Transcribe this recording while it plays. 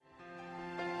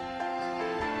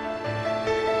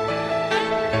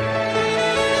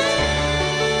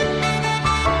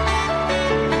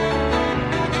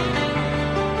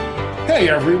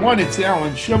everyone, it's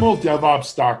Alan Schimmel,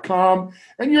 DevOps.com,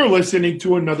 and you're listening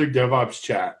to another DevOps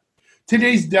Chat.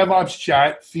 Today's DevOps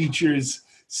Chat features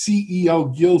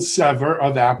CEO Gil Sever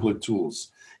of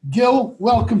Applitools. Gil,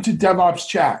 welcome to DevOps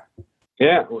Chat.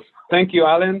 Yeah, thank you,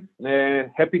 Alan.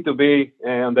 Happy to be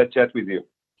on that chat with you.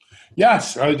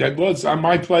 Yes, it was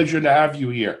my pleasure to have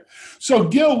you here. So,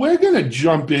 Gil, we're going to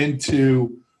jump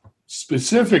into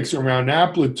specifics around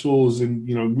Applitools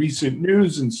and recent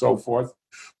news and so forth.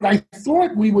 But I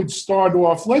thought we would start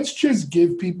off. Let's just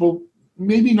give people.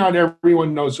 Maybe not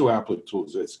everyone knows who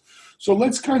Applitools is, so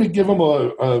let's kind of give them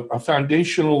a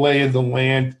foundational lay of the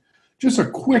land. Just a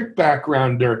quick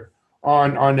backgrounder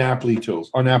on Applitools.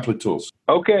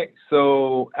 Okay,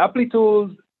 so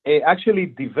Applitools actually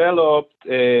developed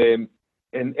an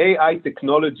AI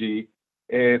technology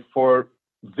for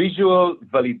visual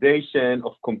validation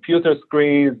of computer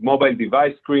screens, mobile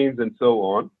device screens, and so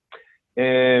on,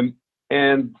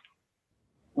 and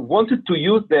wanted to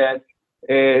use that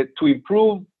to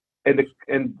improve and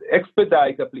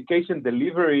expedite application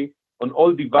delivery on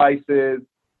all devices,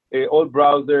 all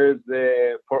browsers,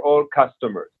 for all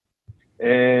customers.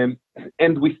 And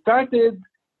we started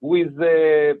with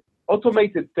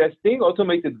automated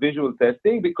visual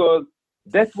testing, because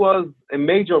that was a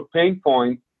major pain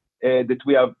point that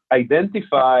we have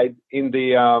identified in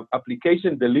the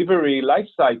application delivery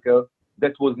lifecycle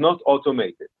that was not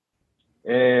automated.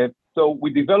 So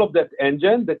we developed that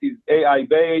engine that is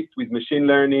AI-based with machine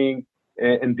learning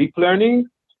and deep learning,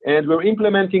 and we're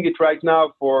implementing it right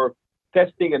now for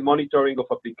testing and monitoring of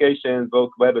applications,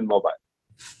 both web and mobile.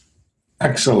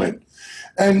 Excellent.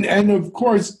 And of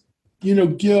course,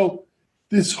 Gil,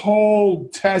 this whole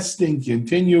testing,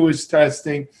 continuous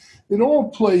testing, it all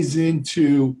plays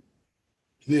into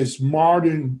this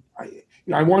modern,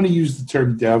 I want to use the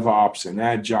term DevOps and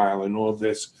Agile and all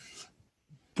this,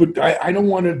 but I don't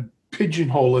want to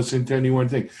pigeonhole us into any one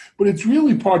thing. But it's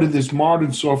really part of this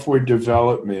modern software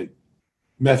development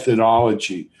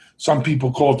methodology. Some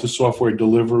people call it the software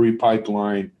delivery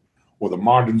pipeline or the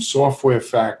modern software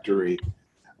factory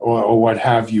or what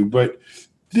have you. But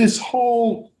this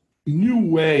whole new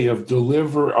way of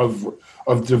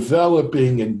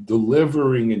developing and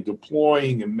delivering and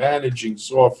deploying and managing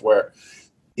software,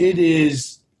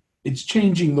 it's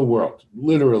changing the world,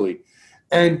 literally.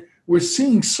 And we're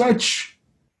seeing so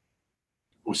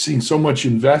much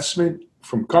investment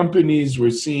from companies.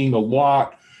 We're seeing a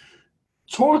lot.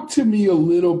 Talk to me a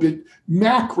little bit,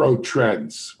 macro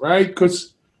trends, right?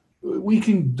 Because we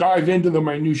can dive into the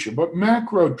minutia, but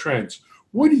macro trends,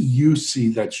 what do you see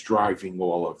that's driving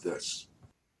all of this?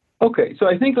 Okay, so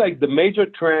I think the major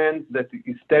trend that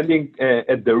is standing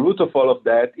at the root of all of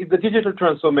that is the digital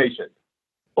transformation.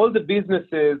 All the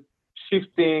businesses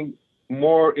shifting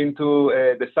more into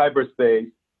the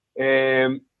cyberspace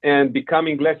and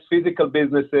becoming less physical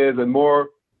businesses and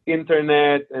more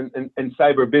internet and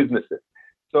cyber businesses.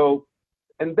 So,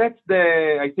 and that's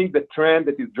I think the trend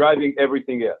that is driving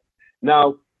everything else.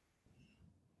 Now,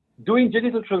 doing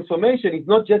digital transformation is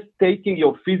not just taking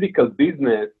your physical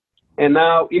business and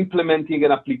now implementing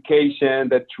an application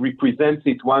that represents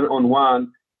it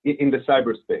one-on-one in the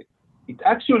cyberspace. It's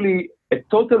actually a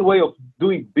total way of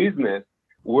doing business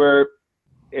where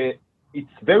it's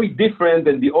very different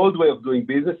than the old way of doing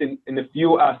business in a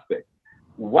few aspects.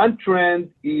 One trend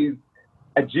is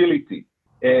agility.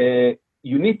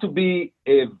 You need to be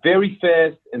very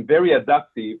fast and very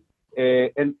adaptive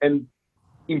and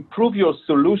improve your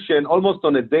solution almost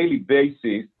on a daily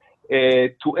basis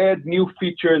to add new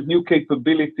features, new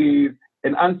capabilities,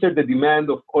 and answer the demand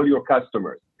of all your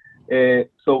customers.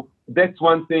 So that's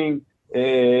one thing,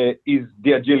 is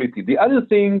the agility. The other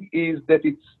thing is that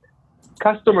it's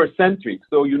customer-centric.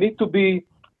 So you need to be,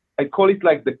 I call it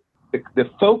the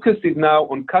focus is now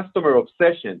on customer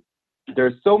obsession.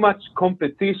 There's so much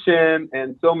competition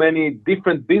and so many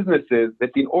different businesses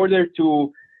that in order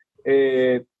to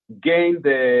gain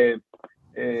the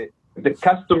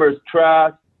customer's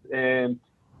trust,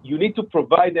 you need to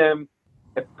provide them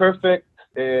a perfect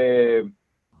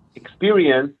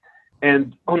experience,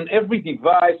 and on every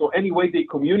device or any way they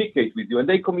communicate with you, and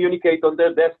they communicate on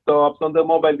their desktops, on their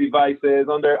mobile devices,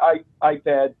 on their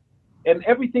iPad, and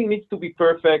everything needs to be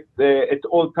perfect at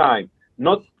all times,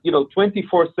 not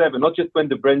 24/7, not just when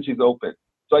the branch is open.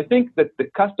 So I think that the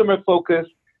customer focus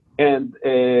and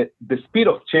the speed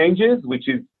of changes,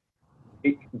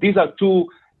 these are two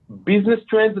business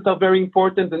trends that are very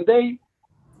important, and they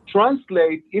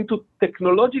translate into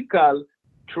technological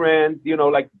trends,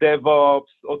 like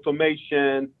DevOps,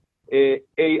 automation,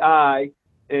 AI,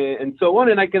 and so on.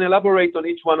 And I can elaborate on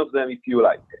each one of them if you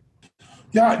like.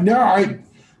 Yeah, no,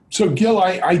 So Gil,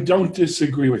 I don't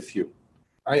disagree with you.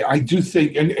 I do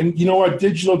think, and you know what,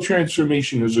 digital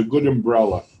transformation is a good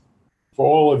umbrella for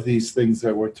all of these things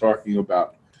that we're talking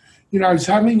about. You know, I was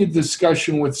having a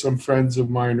discussion with some friends of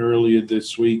mine earlier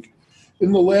this week.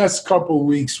 In the last couple of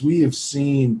weeks, we have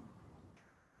seen,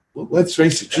 well, let's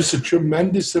face it, just a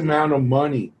tremendous amount of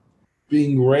money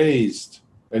being raised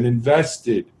and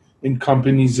invested in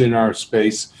companies in our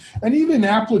space. And even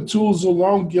Applitools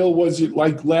alone, Gil, was it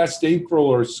like last April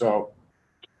or so?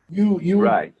 You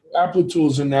Right.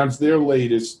 Applitools announced their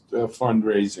latest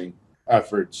fundraising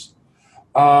efforts.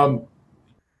 Um,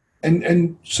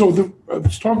 and so I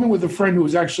was talking with a friend who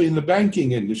was actually in the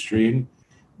banking industry and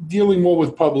dealing more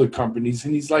with public companies.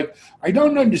 And he's like, I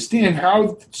don't understand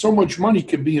how so much money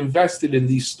could be invested in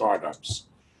these startups.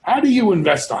 How do you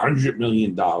invest $100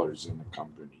 million in a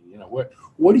company? You know,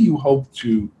 what do you hope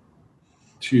to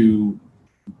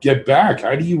get back?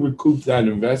 How do you recoup that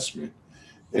investment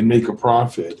and make a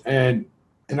profit? And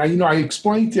I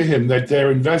explained to him that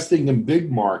they're investing in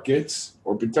big markets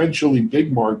or potentially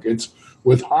big markets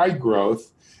with high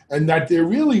growth, and that they're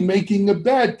really making a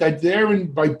bet that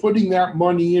by putting that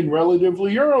money in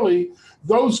relatively early,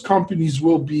 those companies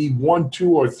will be 1,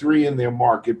 2, or 3 in their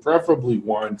market, preferably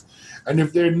one. And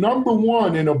if they're number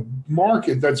one in a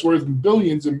market that's worth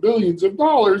billions and billions of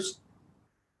dollars,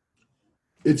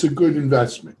 it's a good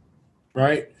investment,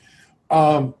 right?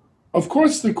 Of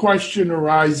course, the question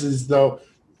arises, though,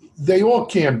 they all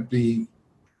can't be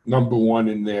number one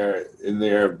in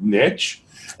their niche.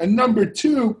 And number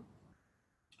two,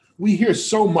 we hear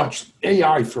so much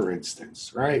AI, for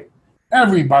instance, right?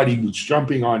 Everybody was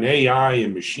jumping on AI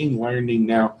and machine learning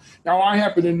now. Now, I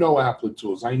happen to know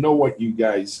Applitools. I know what you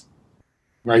guys,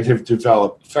 right, have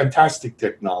developed. Fantastic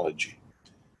technology.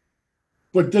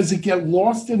 But does it get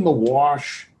lost in the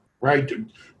wash, right?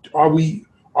 Are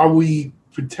we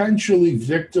potentially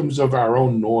victims of our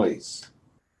own noise,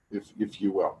 if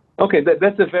you will? Okay,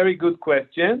 that's a very good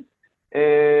question,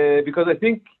 because I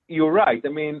think you're right. I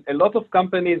mean, a lot of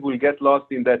companies will get lost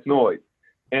in that noise.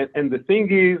 And the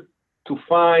thing is to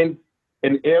find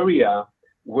an area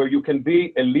where you can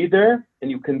be a leader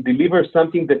and you can deliver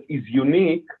something that is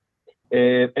unique.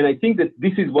 And I think that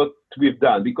this is what we've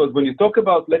done, because when you talk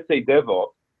about, let's say,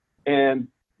 DevOps and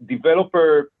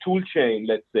developer tool chain,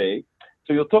 let's say,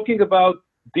 so you're talking about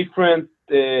different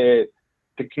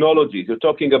technologies. You're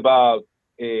talking about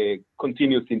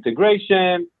continuous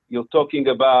integration. You're talking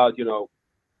about,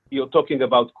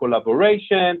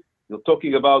 collaboration. You're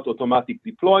talking about automatic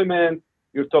deployment.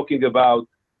 You're talking about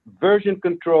version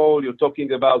control. You're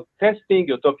talking about testing.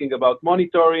 You're talking about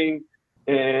monitoring,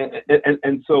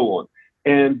 and so on.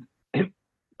 And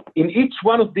in each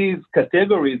one of these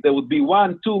categories, there would be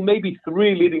 1, 2, maybe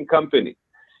 3 leading companies.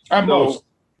 At most.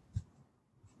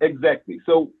 Exactly.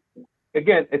 So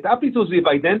again, at Applitools, we've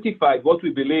identified what we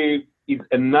believe is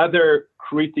another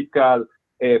critical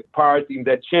part in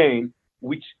that chain,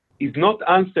 which is not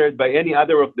answered by any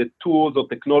other of the tools or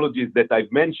technologies that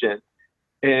I've mentioned.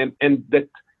 And that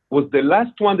was the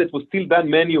last one that was still done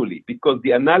manually, because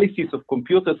the analysis of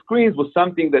computer screens was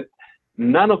something that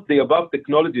none of the above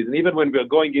technologies, and even when we're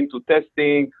going into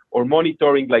testing or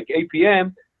monitoring like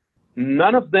APM,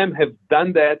 none of them have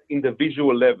done that in the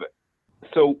visual level.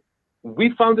 So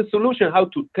we found a solution how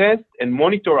to test and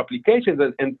monitor applications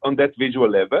and on that visual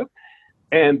level.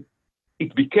 And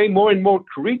it became more and more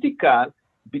critical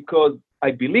because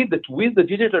I believe that with the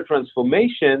digital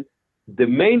transformation, the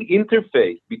main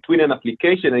interface between an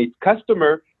application and its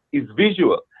customer is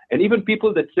visual. And even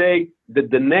people that say that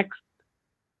the next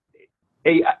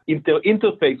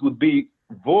interface would be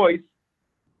voice,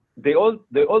 they all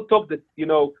talk that,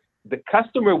 the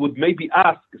customer would maybe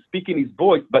ask, speak in his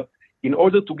voice, but in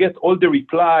order to get all the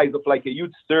replies of like a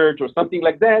huge search or something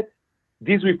like that,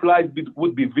 these replies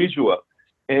would be visual.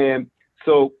 And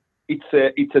so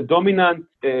it's a dominant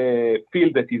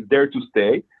field that is there to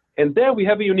stay. And there we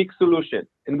have a unique solution.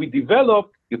 And we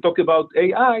developed, you talk about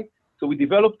AI, so we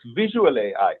developed visual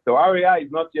AI. So our AI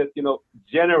is not just,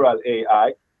 general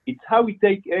AI. It's how we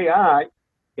take AI,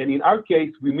 and in our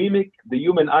case, we mimic the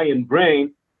human eye and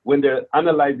brain when they're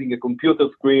analyzing a computer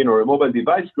screen or a mobile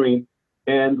device screen,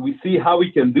 and we see how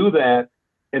we can do that.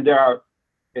 And there are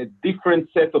a different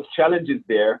set of challenges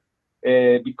there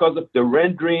because of the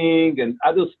rendering and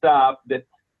other stuff that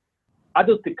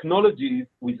other technologies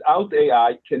without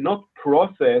AI cannot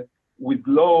process with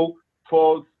low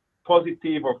false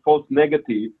positive or false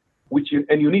negative,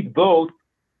 and you need both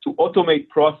to automate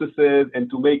processes and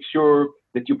to make sure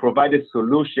that you provide a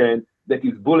solution that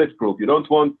is bulletproof. You don't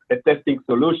want a testing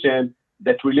solution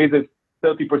that releases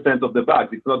 30% of the bugs.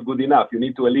 It's not good enough. You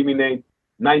need to eliminate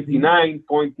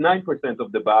 99.9%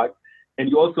 of the bugs.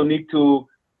 And you also need to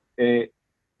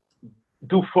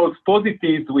do false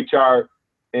positives, which are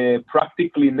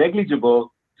practically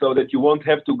negligible, so that you won't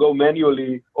have to go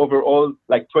manually over all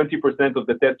like 20% of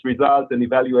the test results and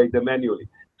evaluate them manually.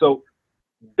 So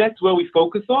that's where we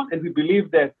focus on, and we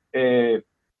believe that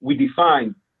we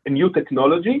define a new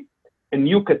technology, a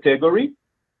new category,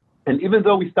 and even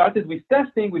though we started with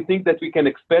testing, we think that we can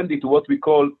expand it to what we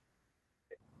call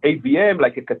AVM,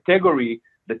 like a category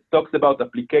that talks about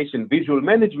application visual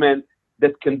management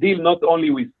that can deal not only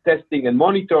with testing and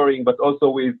monitoring, but also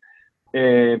with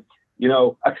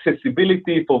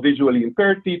accessibility for visually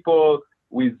impaired people,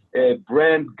 with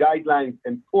brand guidelines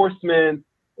enforcement,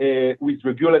 with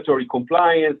regulatory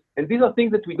compliance. And these are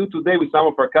things that we do today with some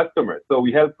of our customers. So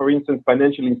we help, for instance,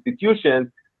 financial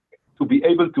institutions to be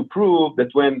able to prove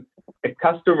that when a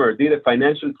customer did a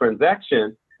financial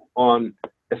transaction on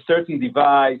a certain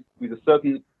device with a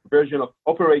certain version of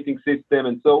operating system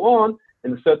and so on,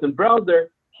 in a certain browser,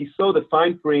 he saw the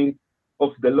fine print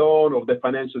of the loan of the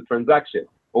financial transaction.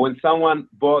 Or when someone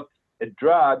bought a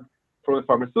drug from a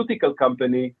pharmaceutical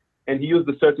company and he used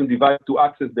a certain device to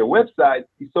access their website,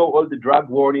 he saw all the drug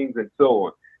warnings and so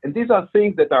on. And these are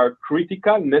things that are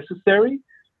critical, necessary,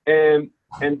 and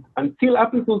until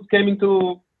Apple Tools came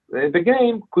into the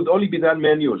game, could only be done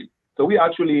manually. So we're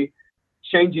actually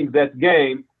changing that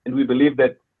game, and we believe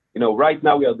that right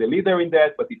now we are the leader in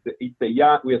that, but we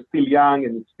are still young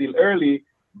and it's still early,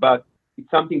 but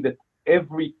it's something that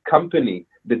every company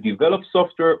that develops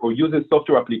software or uses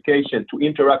software application to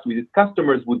interact with its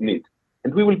customers would need.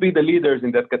 And we will be the leaders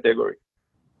in that category.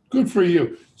 Good for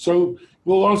you. So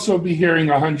we'll also be hearing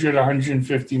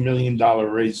 $150 million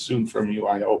raise soon from you,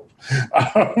 I hope.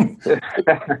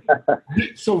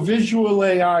 So visual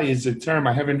AI is a term.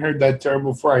 I haven't heard that term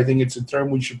before. I think it's a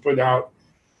term we should put out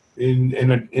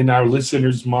in our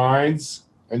listeners' minds,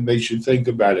 and they should think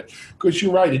about it. Because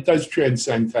you're right, it does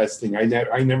transcend testing. I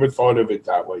never thought of it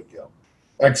that way, Gil.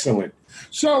 Excellent.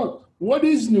 So what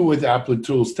is new with Apple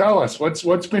Tools? Tell us,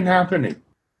 what's been happening?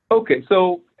 Okay,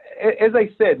 so as I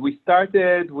said, we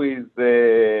started with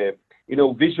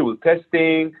visual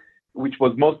testing, which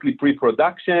was mostly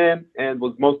pre-production and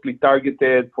was mostly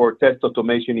targeted for test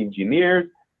automation engineers.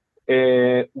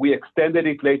 We extended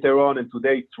it later on, and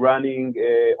today it's running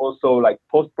also like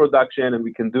post-production, and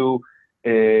we can do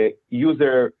end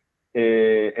user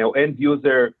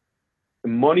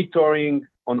monitoring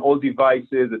on all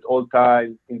devices at all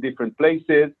times in different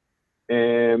places,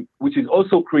 which is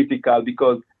also critical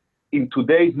because in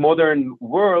today's modern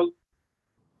world,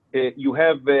 you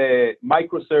have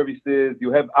microservices,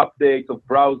 you have updates of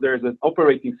browsers and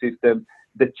operating systems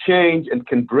that change and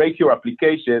can break your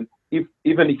application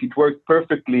even if it works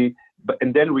perfectly,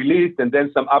 and then released, and then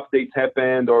some updates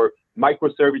happened, or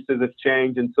microservices have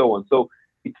changed, and so on. So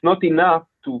it's not enough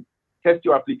to test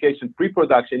your application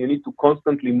pre-production. You need to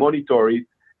constantly monitor it,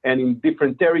 and in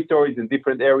different territories, in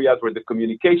different areas where the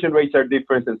communication rates are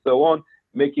different, and so on,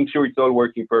 making sure it's all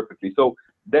working perfectly. So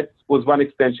that was one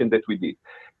extension that we did.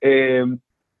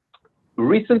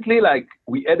 Recently,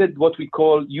 we added what we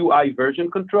call UI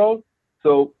version control.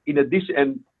 So in addition,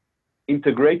 and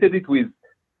integrated it with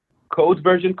code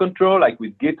version control, like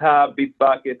with GitHub,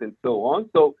 Bitbucket, and so on.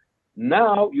 So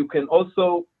now you can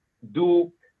also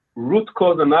do root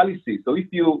cause analysis. So if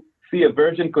you see a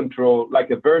version control, like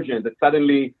a version that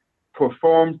suddenly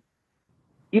performs,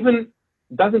 even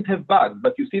doesn't have bugs,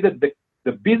 but you see that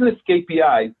the business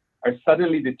KPIs are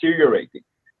suddenly deteriorating.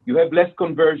 You have less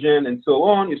conversion and so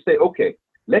on. You say, okay,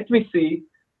 let me see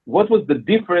what was the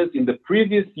difference in the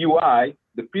previous UI,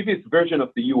 the previous version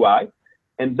of the UI,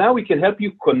 and now we can help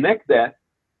you connect that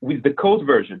with the code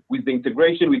version, with the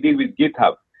integration we did with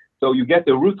GitHub. So you get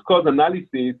a root cause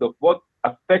analysis of what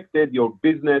affected your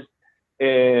business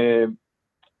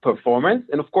performance.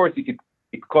 And of course, if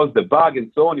it caused the bug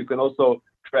and so on, you can also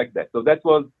track that. So that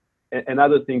was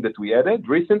another thing that we added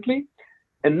recently.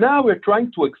 And now we're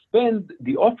trying to expand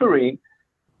the offering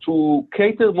to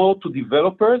cater more to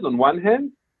developers on one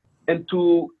hand, and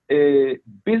to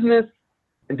business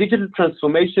and digital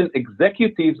transformation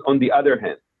executives on the other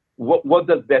hand. What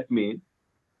does that mean?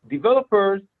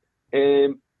 Developers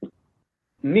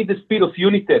need the speed of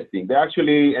unit testing.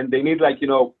 They need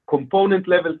component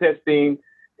level testing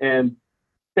and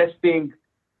testing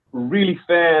really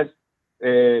fast,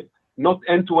 not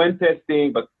end-to-end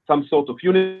testing, but some sort of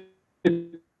unit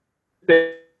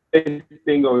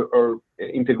testing or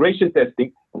integration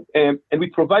testing. And we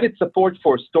provided support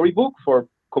for Storybook for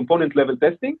component level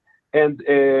testing, and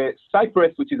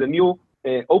Cypress, which is a new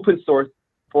open source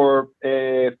for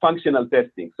functional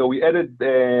testing. So we added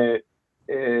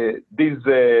these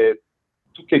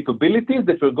two capabilities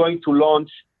that we're going to launch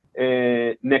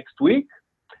next week.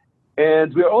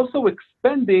 And we're also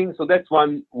expanding, so that's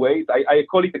one way. I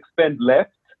call it expand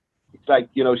left. It's like,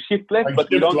 shift left, Like but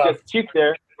we shift don't left. just shift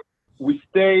there. We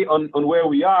stay on where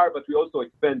we are, but we also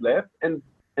expand left. And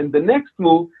the next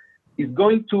move is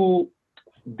going to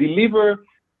deliver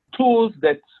tools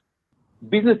that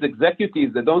business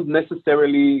executives that don't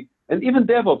necessarily, and even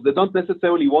DevOps, that don't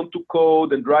necessarily want to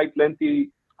code and write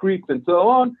lengthy scripts and so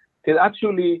on, can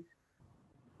actually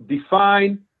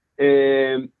define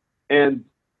and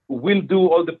will do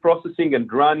all the processing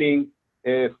and running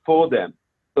for them.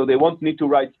 So they won't need to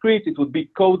write scripts. It would be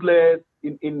codeless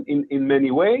in many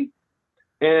ways.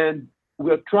 And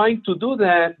we're trying to do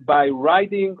that by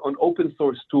writing on open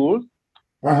source tools.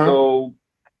 Uh-huh. So,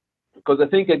 because I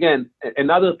think, again,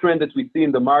 another trend that we see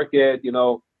in the market,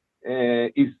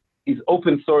 is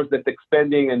open source that's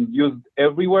expanding and used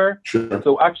everywhere. Sure.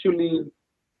 So actually,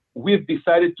 we've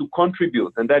decided to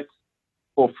contribute, and that's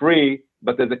for free,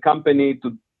 but as a company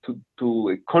to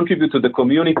contribute to the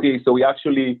community. So we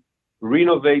actually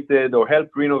renovated or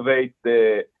helped renovate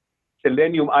the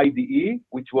Selenium IDE,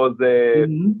 which was a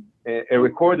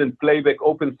record and playback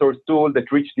open source tool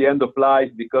that reached the end of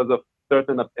life because of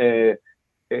certain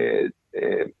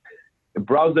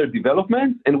browser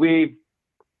developments, and we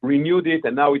renewed it,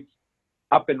 and now it's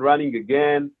up and running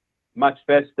again, much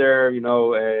faster,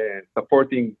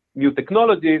 supporting new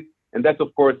technologies, and that's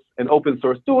of course an open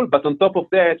source tool. But on top of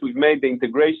that, we've made the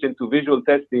integration to visual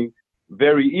testing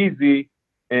very easy,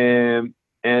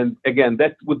 and again,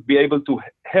 that would be able to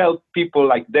help people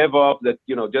like DevOps that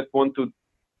just want to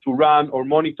run or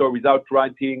monitor without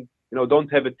writing.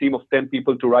 Don't have a team of 10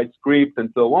 people to write scripts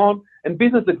and so on. And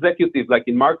business executives, like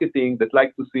in marketing, that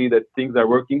like to see that things are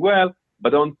working well,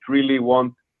 but don't really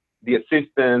want the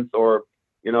assistance or,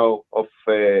 of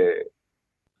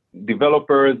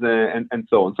developers and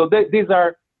so on. So these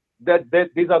are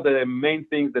the main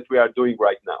things that we are doing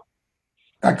right now.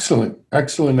 Excellent.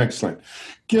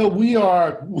 Gil,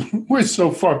 we're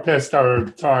so far past our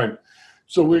time,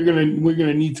 so we're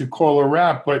gonna need to call a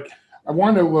wrap. But I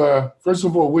want to first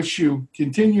of all wish you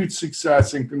continued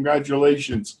success and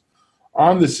congratulations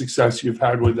on the success you've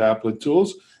had with Applet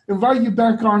Tools. Invite you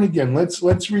back on again.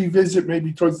 Let's revisit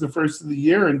maybe towards the first of the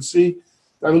year and see.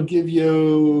 That'll give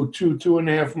you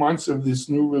 2.5 months of this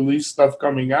new release stuff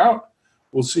coming out.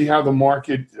 We'll see how the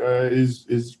market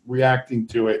is reacting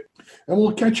to it, and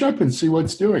we'll catch up and see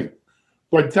what's doing.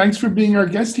 But thanks for being our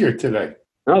guest here today.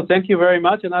 No, thank you very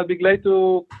much, and I'll be glad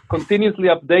to continuously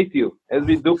update you as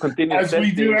we do continuous testing. As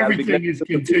we do, everything is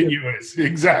continuous.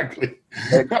 Exactly.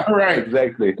 All right.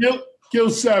 Exactly. Gil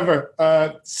Sever,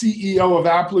 CEO of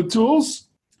Applet Tools,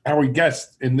 our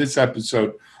guest in this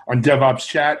episode on DevOps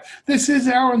Chat. This is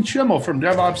Alan Schimmel from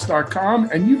DevOps.com,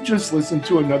 and you've just listened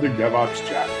to another DevOps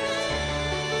Chat.